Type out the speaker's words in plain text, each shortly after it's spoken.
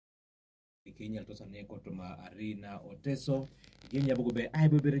Kenya Teso Na Ikoto ma arena oteso genya bugo be ai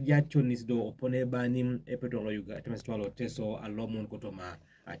be jachonis do opone banim epetolo yuga temestwalo Teso alomon kotoma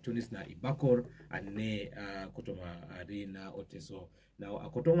atonis na ibakor ane kotoma arena oteso now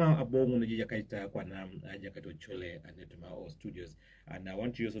akotoma abongo no jakaita kwa na jakato chole anetoma o studios, and I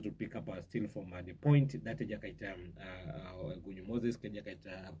want you also to pick up still from the point that jakaita Gunyu Moses ke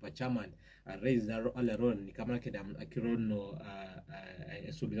jakaita chairman raise aleron ni kama kedam akirono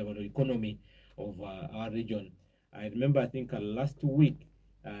about the economy of our region. I remember, I think last week,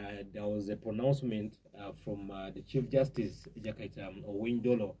 there was a pronouncement from the Chief Justice, Jakaita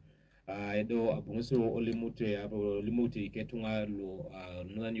Owindolo. Edo abunguso olimute iketunga lu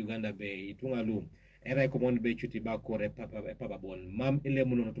Northern Uganda be itunga lu era ikomon be chuti bakore papa bon mam ile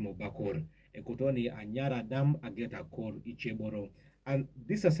muno tumo bakor ekotoni anyara dam ageta kor icheboro, and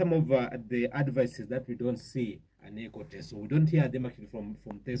these are some of the advices that we don't see an Ekote, so we don't hear them actually from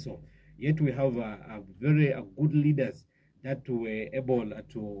Teso. Yet we have a very good leaders that were able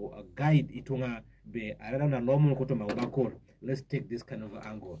to guide Itunga be around a lomo kotoma bakor. Let's take this kind of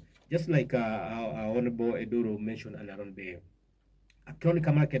angle, just like our honorable Edoro mentioned around be akoni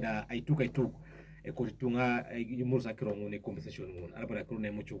kama keda I took ekotunga yumusa kirongo ne compensation ngun alabara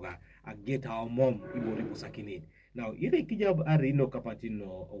kurune muchuga get our mom ibori busakinid. Now ile kijab arino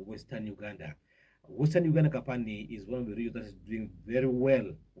kapatino Western Uganda Kapani is one of the regions that is doing very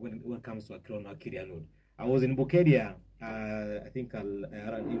well when it comes to Akron Kirianod. I was in Bukeria, I think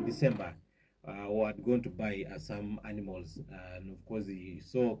in December. I had gone to buy some animals, and of course,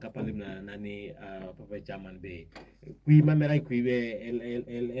 so Kapalim Nani, Papa Chairman Bay. We mamera kuibe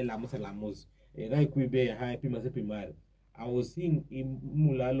el amos rai kuibe high pimazepimal. I was seeing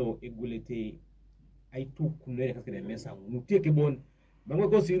Mulalo Egulete. I took Kunere Kaskene Mesa, Mutekebon. Bango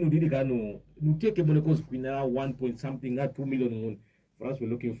kosi no didi kanu nuteke bone kosi kwina 1 point something at 2 million. For us, we're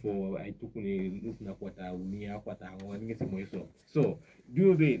looking for I took look na kwata unia kwata ngeti moiso. So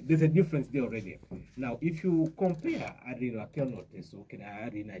there's a difference there already. Now if you compare Arena Teso kena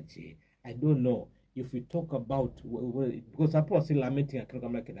Arena J, I don't know if we talk about because I was lamenting a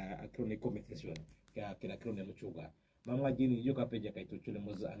chronic compensation kena chronic muchuga. Mama Jini Yoka Peja Kaito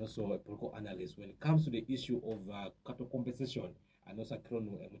Chulemos and also a political analyst when it comes to the issue of cattle compensation and also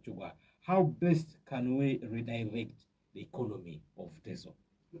Krono and Muchuga. How best can we redirect the economy of Teso?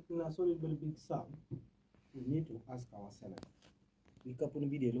 In a solid very big sum, we need to ask ourselves. We can't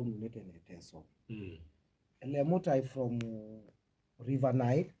be the long net in Teso. Lemotai from River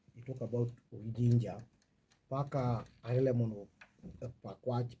Nile, we talk about Ujinja, Paka Arelemono,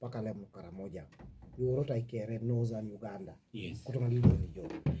 Pakwaj, Paka Lemo Karamoja. Yorota ikere Northern Uganda. Yes.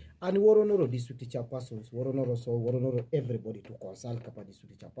 And Woronoro district chairpersons, Woronoro everybody to consult Kapa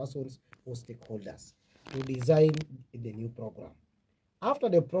district chairpersons or stakeholders to design the new program. After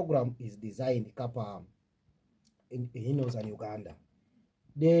the program is designed, Kapa in Northern Uganda,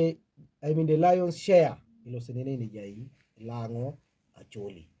 the lion's share, Lango,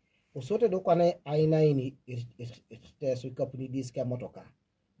 Acholi. Osote dokwane aina ini iteso ikapuni diska motoka.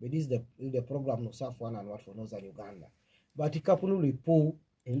 But this is the program no saf one and what for Northern Uganda. But ikapunu lipo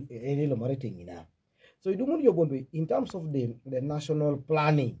elelo marete ngina. So in terms of the national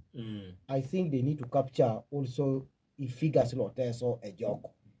planning, I think they need to capture also if figures or a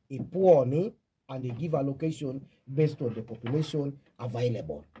joke. Ipuoni and they give allocation based on the population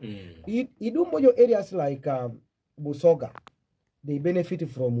available. Idumbojo areas like Busoga, they benefit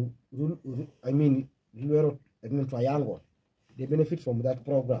from Triangle. They benefit from that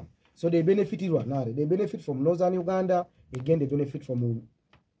program. So they benefit Rwanari. They benefit from Northern Uganda. Again, they benefit from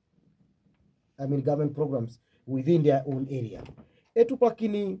government programs within their own area.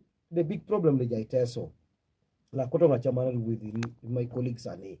 Etupakini, the big problem the Jaiteso. La koto machamana with my colleagues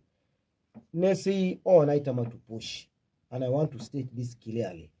and Nesi on item to push. And I want to state this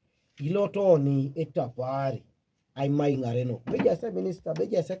clearly. Iloto ni etapari. I may areno. Beja say minister,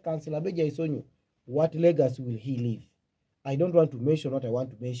 beja say councillor, beja isonyu. What legacy will he leave? I don't want to mention what I want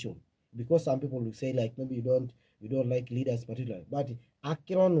to mention because some people will say like maybe you don't like leaders particularly. But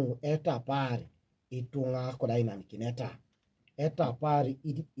akironu eta pari itunga koda ina mikineta eta pari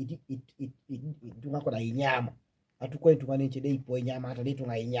itunga koda inyama atukwe itunga nche dei po inyama ata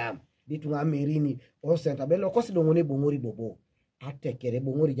itunga inyama itunga merini osenta belo kosi dongone bongori bobo atekere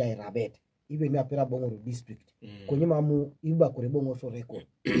bongori jai rabet ibe mi apera bongori district konyema mu iba kore bongo so record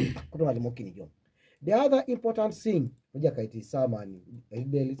kutunga limokini jo. The other important thing, the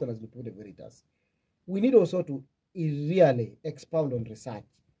listeners will put the veritas. We need also to really expound on research.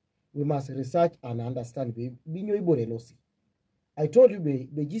 We must research and understand. I told you,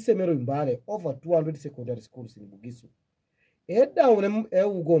 Bejisemero Mbale, over 200 secondary schools in Bugisu. Eda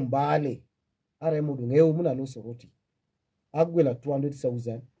ugo Mbale, are mudu ngeu muna no soroti agwela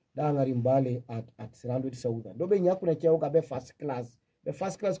 200,000 da ngari mbale at 300,000 dobe nyakuna chao ka be first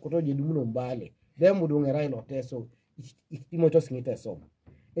class kotoje dumuno mbale de mudu ngera ilo teso itimo to singita so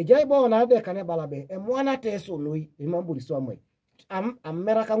ejai bo na de kane balabe e mwana teso noi imamburi so amwe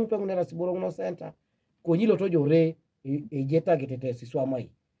amera ka mpe kunera siboro no center konyilo tojore ejeta getetesi so amai.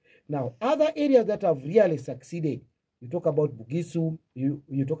 Now other areas that have really succeeded, you talk about Bugisu,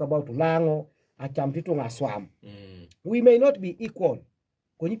 you talk about Lango, Achamtito na Swam. We may not be equal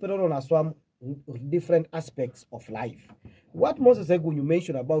kwenye pedoro na Swam different aspects of life. What Moses Egu you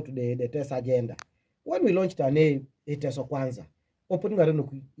mentioned about the test agenda, when we launched an Teso Kwanza, opening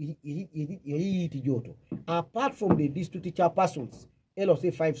Joto, apart from the district teacher persons, LOC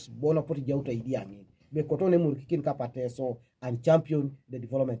 5's bona poti jauta idea mean, Bekotone Murikin Kapa Teso and champion the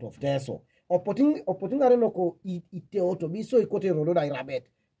development of Teso. Oppoting arenoko iteoto biso ikote rodo irabet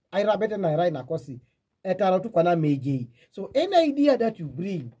na irai na kosi etaratu kana meje. So any idea that you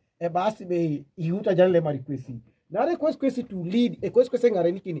bring basi be iuta janle marikwesi na request kwesi to lead a kwesi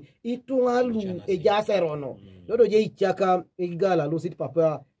ngare nikini itungalu ejasa rono dodo je ichaka igala lo sit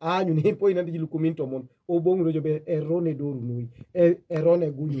papa anyu ni po ina dilu kuminto mon obongu lo jobe erone doru nui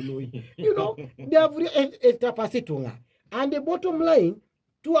erone gunyu nui, you know, they have etapasitunga. And the bottom line,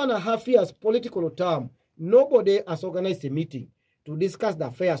 2.5 years political term, nobody has organized a meeting to discuss the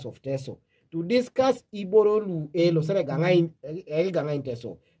affairs of Teso, to discuss Iborolu elo sere gangain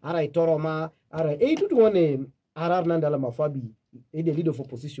Teso. Ara itoroma, ara tutuone arar nandala mafabi the leader of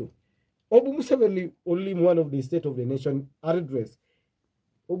opposition. Obu Museveni only one of the state of the nation address.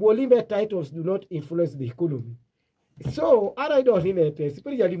 Obu Olimbe titles do not influence the economy. So ara don't in it,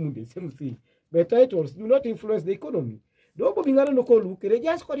 especially Munde, same thing. The titles do not influence the economy. Dobo bingana no kolu kere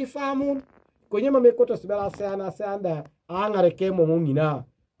just ko di famun konyema mekota sibara seanda angare kemo ngina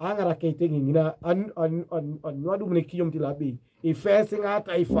angara keitengi ngina an wadu mnekiyo mtilabi ifesi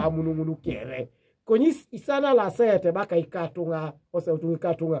ngata ifamu ngunu kere konyi isana la sete baka ikatunga ose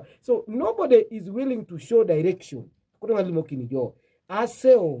utunga. So nobody is willing to show direction kutonga limokini jo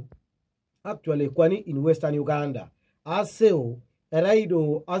aseo actually kwani in western Uganda aseo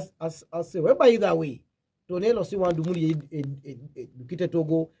eraido aseo by the way tonelo si wandu muli dukite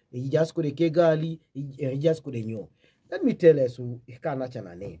Togo ejijasko de Kegali ejijasko de nyo. Let me tell us ikana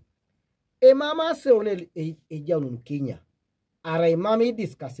chanane mama se one ejanu Kenya ara mama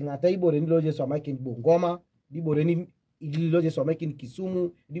discussing ata ibore ni loje so making Bungoma dibore ni loje so making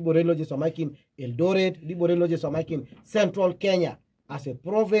Kisumu dibore loje so making Eldoret dibore loje so making Central Kenya as a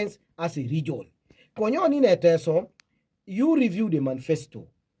province, as a region. Konyo ni neteso you review the manifesto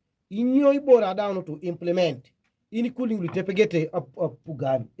inyo ibora down to implement including litepegete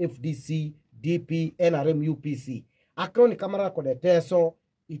pugan FDC DP NRM UPC akoni kamera ko de teso.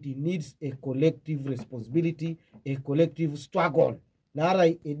 It needs a collective responsibility, a collective struggle.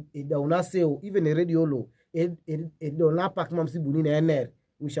 Nara daunaseo even a radio low donapak mamsi bunine ener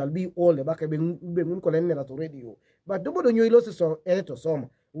we shall be all the back be kolene at radio. But double nyo ilose so eto soma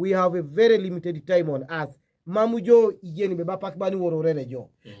we have a very limited time on earth. Mamujo igeni beba pakbani wororere jo.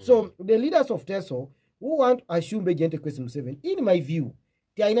 So the leaders of Teso who want assume gente kwesi Museveni, in my view,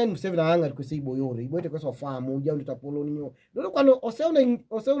 tiaina Museveni angar kwesi boyore, ibote kwesi famu, ujamu tapolo ninyo. Dono kwano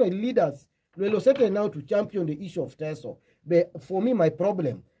oseuna leaders, lwelo sete now to champion the issue of Teso. But for me, my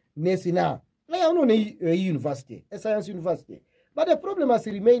problem, nesina, I don't know a university, a science university. But the problem has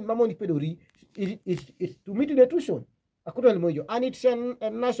remained, mamoni pedori, is to meet the tuition. And it's a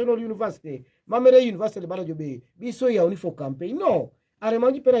national university. Mamere University Barajo be so ya only for campaign. No.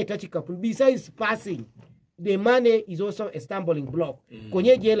 Aremanji pera itachi kapun. Besides passing, the money is also a stumbling block.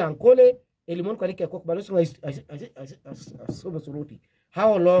 Konye jela ankole, elimon kwanike kok baloso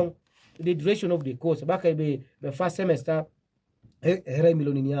how long the duration of the course? Baka be the first semester, here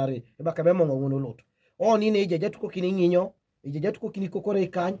miloniare, baka be mongo lot. Oh, nine ejejet ko kininyo. Ejejet ko kini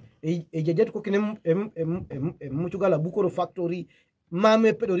kokore kan ejejet ko kini muchugala bukoro factory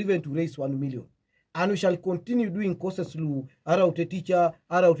mame pedo even to raise 1 million, and we shall continue doing courses through around a teacher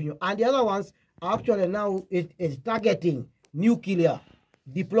around you, and the other ones actually now is targeting nuclear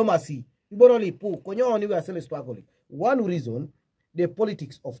diplomacy. Iboroli po konyo oni we are still struggling. One reason the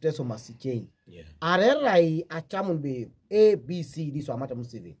politics of Teso must change. Arerai achamun be A B C this one matter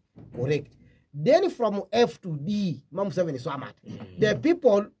Museveni correct. Then from F to D, Mam 7 is Swamat. The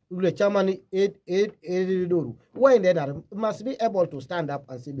people who the chairman when they must be able to stand up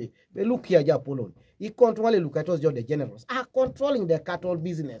and say, look here, Japolon. He control look at us, the generals are controlling the cattle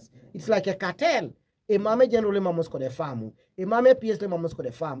business. It's like a cartel. A mame generally mamosko the farm, a mame PSL mamosko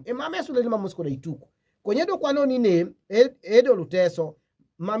the farm, a mame sule mamosko the ituku. Konyedo kwano ni name, Edo Luteso,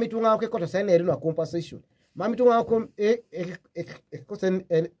 mami tunga ke kota sene eri na compensation mami tunga ko I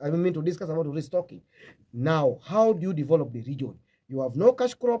mean to discuss about restocking. Now how do you develop the region? You have no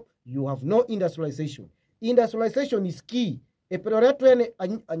cash crop, you have no industrialization. Industrialization is key. E peroreto ene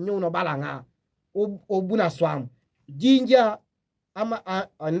anyo balanga obuna swam jinja ama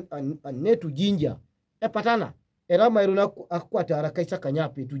netu jinja patana era mairuna akwata arakaisa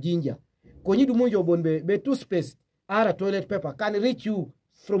kanyape tu jinja konyidu munjo bonbe be toothpaste ara toilet paper can reach you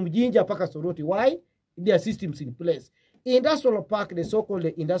from jinja paka soroti. Why? There are systems in place. Industrial park, the so-called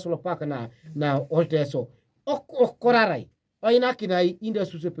industrial park na Teso korarai aina kinai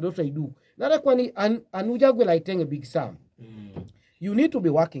industry sepedota idu nada kwani anujagwe laitenge big sam. You need to be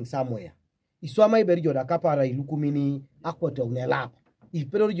working somewhere. Iswama iberijo da kapara ilukumini akwata unelapa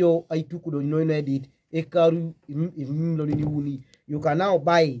iperijo aitukudo no edit ekaru imloni uni. You can now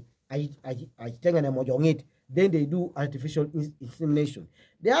buy aitenga na mojongit. Then they do artificial insemination.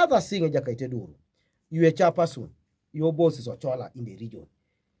 The other thing Jakaiteduru, you a chairperson, your boss is Ochola in the region.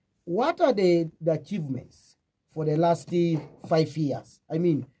 What are the achievements for the last 5 years? I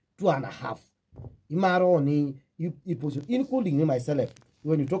mean, 2.5. Imaroni, including myself,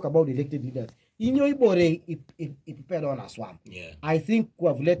 when you talk about elected leaders, in your Ibore, it on a swamp. Yeah. I think we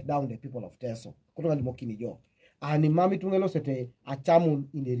have let down the people of Teso. And mami tungelo sete a chamun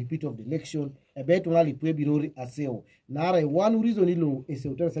in the repeat of the election e betungali pwe birori aseo nara one reason ilo ese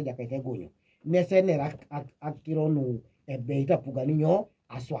hotel saja kaitegonyo nesene akironu e beita puganinyo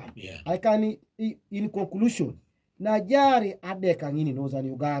aswa. Yeah. I can in conclusion najari adeka ngini Northern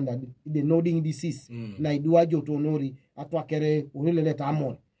Uganda the nodding disease na iduajo tonori atwakere urilele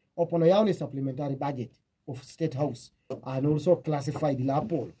tamon opono yao ni supplementary budget of State House and also classified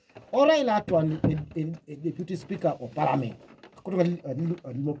lapol. Ora ila tuan deputy speaker of parliament kutoka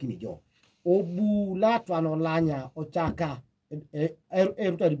Limokinijo obu la tuan olanya ochaka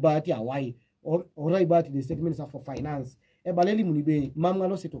eruta ribati awai ora ibati the state minister for finance e baleli munibe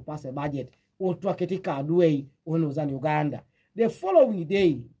mamngalo seto pass a budget o twaketika adwei onozani Uganda. The following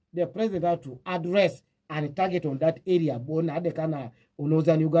day the president had to address and target on that area bona adekana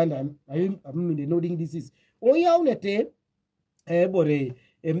onozani Uganda. I mean the nodding disease oya unete bore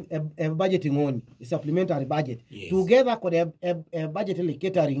a budgeting on a supplementary budget. Yes. Together could a budget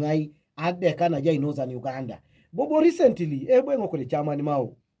catering I at the Canada in Northern Uganda. Bobo recently, everyone could chairman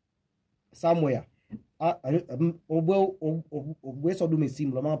mao somewhere. Obo do me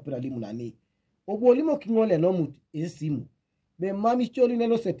sim loma pralimunani. Obo limo kingole nomut is simu. Be mami choli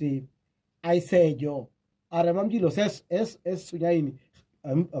nelo sete I say jo. Aramamji lo ses sunaini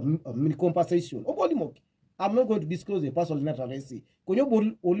compensation. Obo limo I'm not going to disclose the personal naturality. Konyo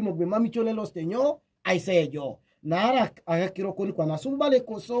olimo be mami chole lo stenyo I say jo. Nara akiro koni kwa nasumbale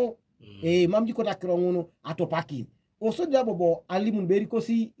koso mamji kota kirongono atopaki. Oso jabobo alimun beriko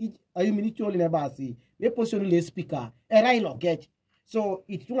si ayumini chole na basi. Le position le speaker era ilo get. So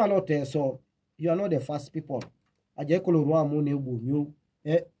it took a lot so you are not the first people. Aje kolorwa mo ne bonyo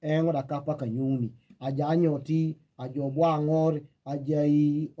ngoda kapa kanyuni. Aja anyoti ajobwa ngor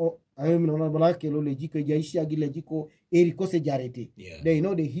ajai They know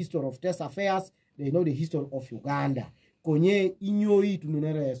the history of Test affairs. They know the history of Uganda. Konye inyoi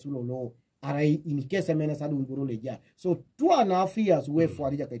tununere sulolo. Arai in case mena sadu ngoro leja. So 2.5 years we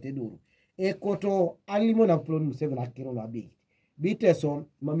for Adija Kaiteduru. Ekoto alimo na plon musevena kiro na big. Biteson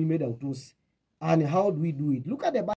mami made out. And how do we do it? Look at the